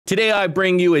Today I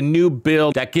bring you a new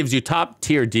build that gives you top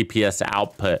tier DPS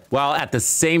output while at the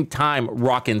same time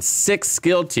rocking 6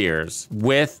 skill tiers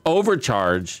with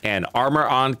overcharge and armor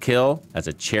on kill as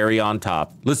a cherry on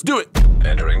top. Let's do it.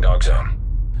 Entering dog zone.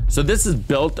 So this is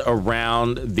built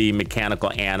around the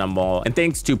mechanical animal, and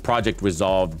thanks to Project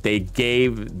Resolve, they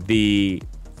gave the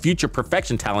Future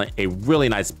Perfection talent a really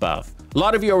nice buff. A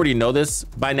lot of you already know this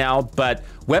by now, but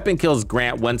weapon kills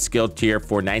grant 1 skill tier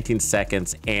for 19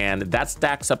 seconds, and that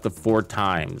stacks up to 4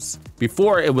 times.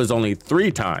 Before, it was only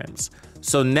 3 times.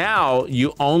 So now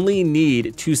you only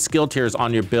need 2 skill tiers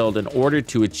on your build in order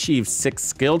to achieve 6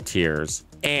 skill tiers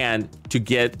and to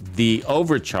get the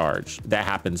overcharge that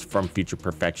happens from Future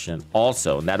Perfection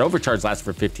also. And that overcharge lasts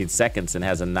for 15 seconds and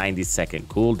has a 90-second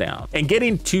cooldown. And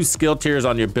getting 2 skill tiers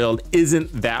on your build isn't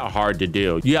that hard to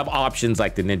do. You have options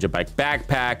like the Ninja Bike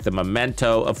Backpack, the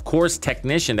Memento, of course,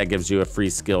 Technician that gives you a free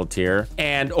skill tier,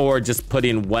 and or just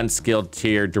putting 1 skill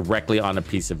tier directly on a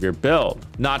piece of your build.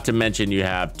 Not to mention you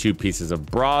have 2 pieces of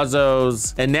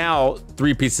Brazos, and now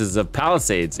 3 pieces of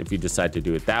Palisades if you decide to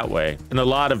do it that way. And a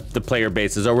lot of the player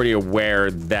base is already aware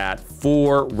that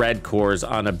 4 red cores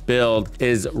on a build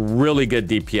is really good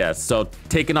DPS. So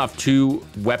taking off 2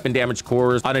 weapon damage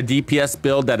cores on a DPS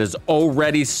build that is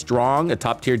already strong, a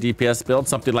top tier DPS build,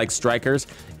 something like Strikers,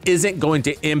 isn't going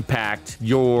to impact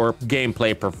your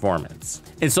gameplay performance.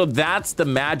 And so that's the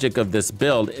magic of this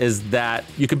build, is that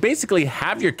you can basically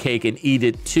have your cake and eat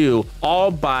it too,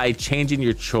 all by changing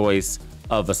your choice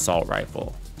of assault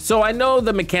rifle. So I know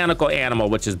the mechanical animal,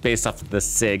 which is based off of the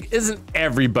SIG, isn't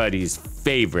everybody's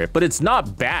favorite, but it's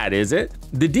not bad, is it?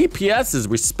 The DPS is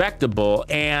respectable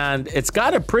and it's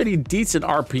got a pretty decent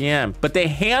RPM, but the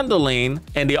handling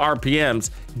and the RPMs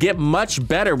get much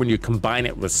better when you combine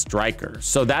it with Striker.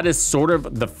 So that is sort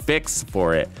of the fix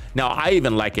for it. Now, I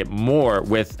even like it more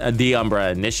with the Umbra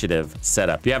Initiative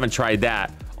setup. If you haven't tried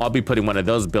that, I'll be putting one of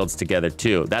those builds together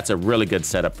too. That's a really good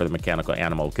setup for the mechanical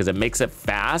animal because it makes it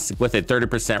fast with a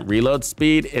 30% reload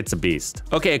speed. It's a beast.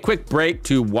 Okay, a quick break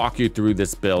to walk you through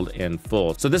this build in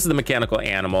full. So this is the mechanical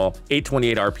animal,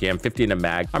 828 RPM, 15 a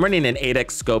mag. I'm running an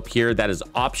 8x scope here. That is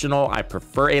optional. I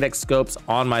prefer 8x scopes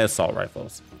on my assault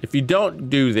rifles. If you don't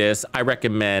do this, I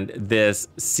recommend this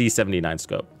C79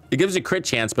 scope. It gives you crit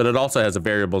chance, but it also has a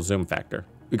variable zoom factor.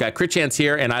 We got crit chance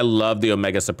here, and I love the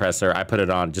Omega Suppressor. I put it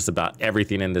on just about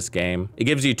everything in this game. It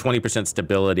gives you 20%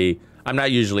 stability. I'm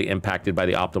not usually impacted by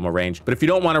the optimal range, but if you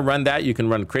don't want to run that, you can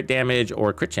run crit damage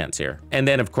or crit chance here. And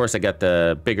then of course I got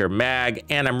the bigger mag,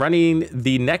 and I'm running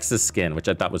the Nexus skin, which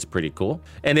I thought was pretty cool.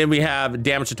 And then we have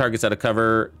damage to targets out of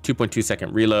cover, 2.2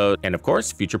 second reload, and of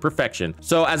course Future Perfection.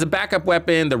 So as a backup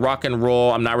weapon, the rock and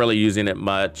roll, I'm not really using it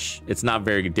much. It's not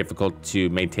very difficult to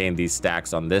maintain these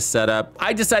stacks on this setup.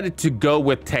 I decided to go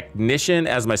with Technician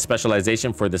as my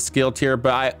specialization for the skill tier,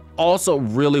 but I also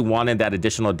really wanted that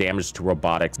additional damage to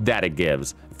robotics that it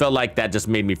gives. Felt like that just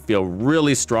made me feel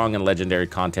really strong in legendary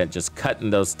content, just cutting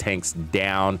those tanks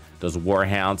down, those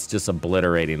warhounds, just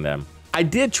obliterating them. I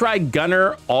did try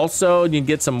Gunner also. You can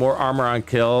get some more armor on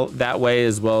kill that way,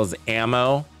 as well as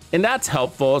ammo, and that's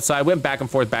helpful. So I went back and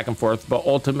forth, but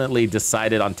ultimately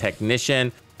decided on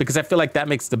Technician because I feel like that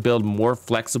makes the build more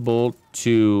flexible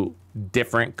to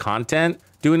different content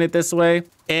doing it this way.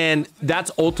 And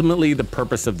that's ultimately the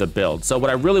purpose of the build. So what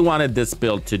I really wanted this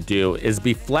build to do is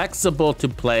be flexible to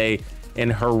play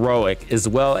in heroic as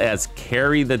well as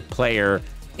carry the player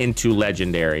into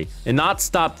legendary, and not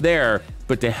stop there,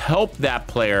 but to help that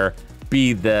player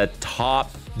be the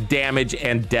top damage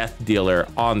and death dealer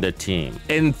on the team.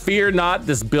 And fear not,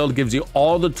 this build gives you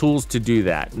all the tools to do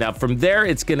that. Now from there,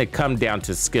 it's going to come down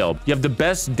to skill. You have the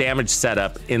best damage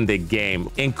setup in the game,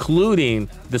 including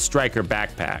the Striker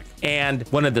backpack and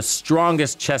one of the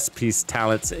strongest chest piece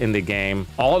talents in the game,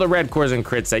 all the red cores and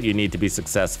crits that you need to be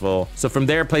successful. So from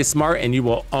there, play smart and you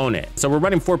will own it. So we're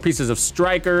running 4 pieces of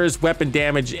Strikers, weapon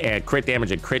damage and crit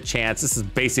chance. This is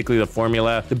basically the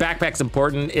formula. The backpack's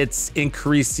important. It's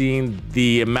increasing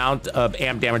the amount of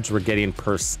amp damage we're getting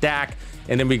per stack,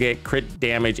 and then we get crit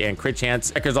damage and crit chance.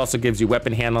 Strikers also gives you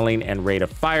weapon handling and rate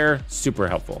of fire, super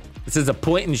helpful. This is a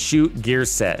point and shoot gear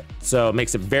set, so it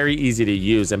makes it very easy to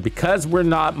use, and because we're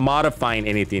not modifying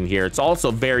anything here, it's also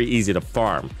very easy to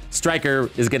farm. Striker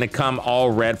is going to come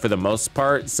all red for the most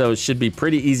part, so it should be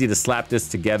pretty easy to slap this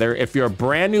together. If you're a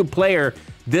brand new player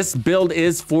this build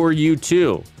is for you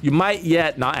too. You might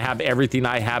yet not have everything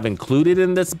I have included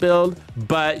in this build,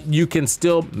 but you can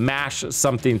still mash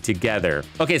something together.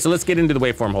 Okay, so let's get into the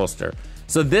waveform holster.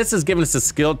 So this is giving us a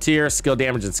skill tier, skill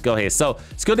damage, and skill haste. So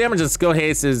skill damage and skill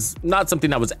haste is not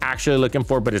something I was actually looking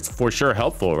for, but it's for sure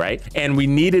helpful, right? And we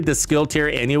needed the skill tier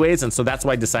anyways, and so that's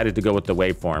why I decided to go with the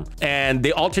waveform. And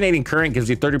the alternating current gives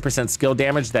you 30% skill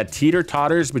damage that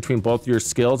teeter-totters between both your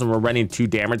skills, and we're running 2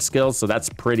 damage skills, so that's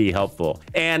pretty helpful.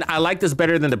 And I like this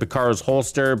better than the Picaro's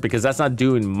holster because that's not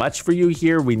doing much for you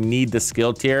here. We need the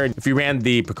skill tier. If you ran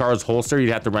the Picaro's holster,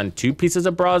 you'd have to run 2 pieces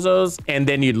of Brazos, and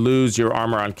then you'd lose your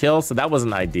armor on kill, so that wasn't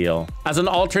ideal. As an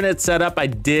alternate setup, I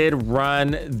did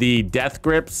run the death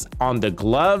grips on the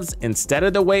gloves instead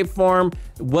of the waveform.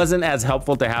 It wasn't as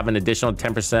helpful to have an additional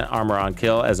 10% armor on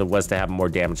kill as it was to have more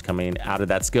damage coming out of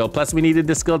that skill. Plus, we needed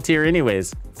the skill tier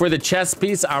anyways. For the chest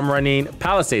piece, I'm running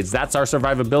Palisades. That's our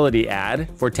survivability ad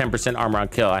for 10% armor on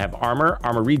kill. I have armor,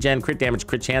 armor regen, crit damage,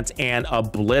 crit chance, and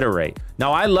obliterate.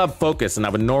 Now, I love focus, and I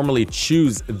would normally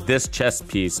choose this chest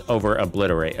piece over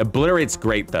obliterate. Obliterate's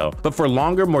great though, but for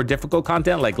longer, more difficult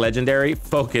content like legendary,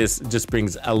 focus just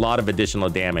brings a lot of additional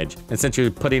damage. And since you're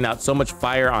putting out so much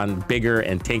fire on bigger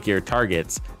and tankier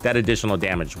targets, that additional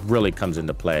damage really comes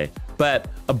into play. But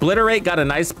obliterate got a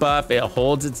nice buff. It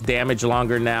holds its damage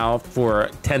longer now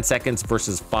for 10 seconds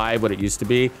versus 5, what it used to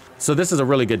be. So this is a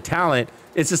really good talent.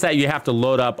 It's just that you have to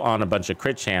load up on a bunch of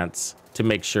crit chance to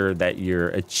make sure that you're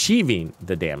achieving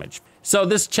the damage. So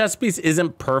this chest piece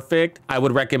isn't perfect. I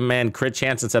would recommend crit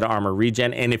chance instead of armor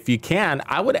regen. And if you can,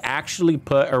 I would actually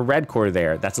put a red core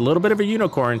there. That's a little bit of a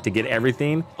unicorn to get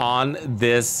everything on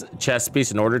this chest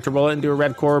piece in order to roll it into a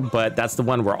red core, but that's the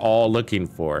one we're all looking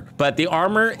for. But the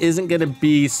armor isn't gonna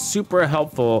be super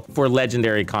helpful for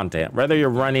legendary content. Whether you're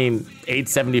running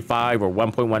 875 or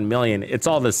 1.1 million, it's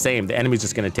all the same. The enemy's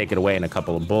just gonna take it away in a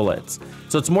couple of bullets.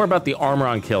 So it's more about the armor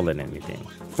on kill than anything.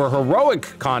 For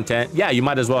heroic content, yeah, you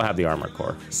might as well have the armor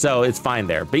core. So it's fine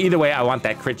there. But either way, I want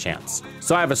that crit chance.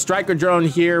 So I have a striker drone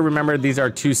here. Remember, these are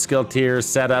 2 skill tier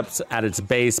setups at its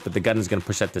base, but the gun is gonna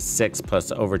push that to 6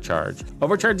 plus overcharge.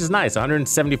 Overcharge is nice,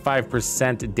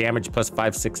 175% damage plus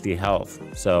 560 health.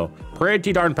 So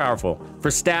pretty darn powerful. For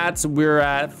stats, we're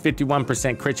at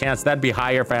 51% crit chance. That'd be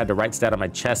higher if I had the right stat on my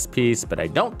chest piece, but I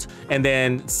don't. And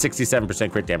then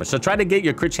 67% crit damage. So try to get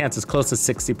your crit chance as close to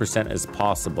 60% as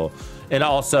possible. And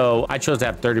also, I chose to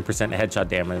have 30% headshot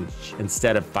damage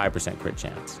instead of 5% crit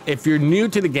chance. If you're new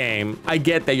to the game, I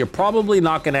get that you're probably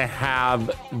not gonna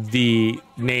have the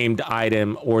named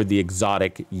item or the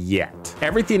exotic yet.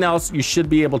 Everything else you should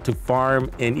be able to farm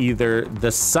in either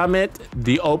the summit,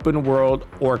 the open world,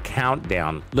 or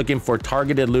countdown, looking for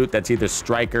targeted loot that's either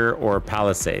striker or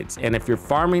palisades. And if you're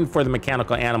farming for the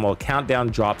mechanical animal, countdown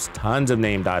drops tons of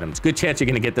named items. Good chance you're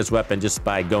gonna get this weapon just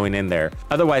by going in there.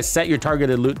 Otherwise, set your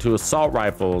targeted loot to assault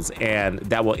rifles, and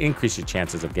that will increase your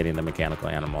chances of getting the mechanical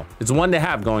animal. It's one to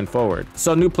have going forward.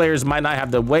 So new players might not have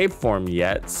the waveform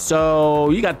yet, so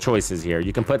you got choices here.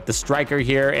 You can put the striker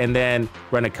here and then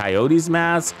run a coyote's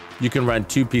mask. You can run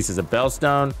 2 pieces of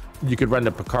bellstone. You could run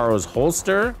the Picaro's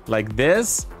holster like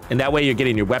this, and that way you're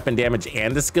getting your weapon damage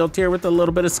and the skill tier with a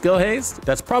little bit of skill haste.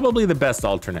 That's probably the best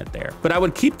alternate there. But I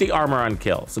would keep the armor on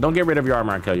kill, so don't get rid of your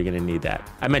armor on kill. You're gonna need that.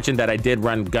 I mentioned that I did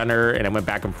run gunner, and I went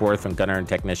back and forth from gunner and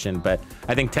technician, but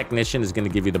I think technician is gonna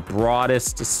give you the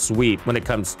broadest sweep when it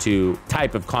comes to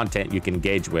type of content you can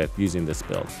engage with using this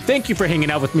build. Thank you for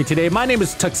hanging out with me today. My name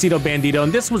is TuxedoBandido,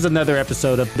 and this was another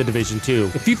episode of The Division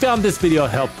 2. If you found this video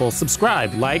helpful,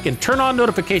 subscribe, like, and turn on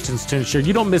notifications to ensure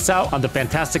you don't miss out on the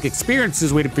fantastic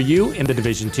experiences waiting for you in The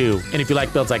Division 2. And if you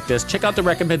like builds like this, check out the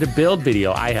recommended build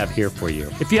video I have here for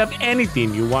you. If you have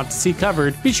anything you want to see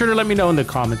covered, be sure to let me know in the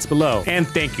comments below. And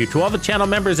thank you to all the channel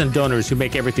members and donors who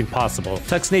make everything possible.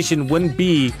 Tux Nation wouldn't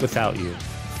be without you.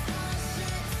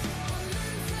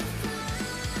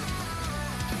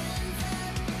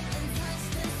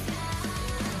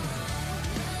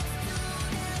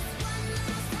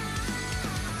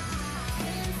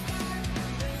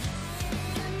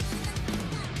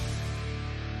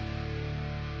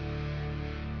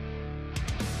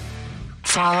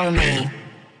 Follow me.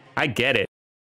 I get it.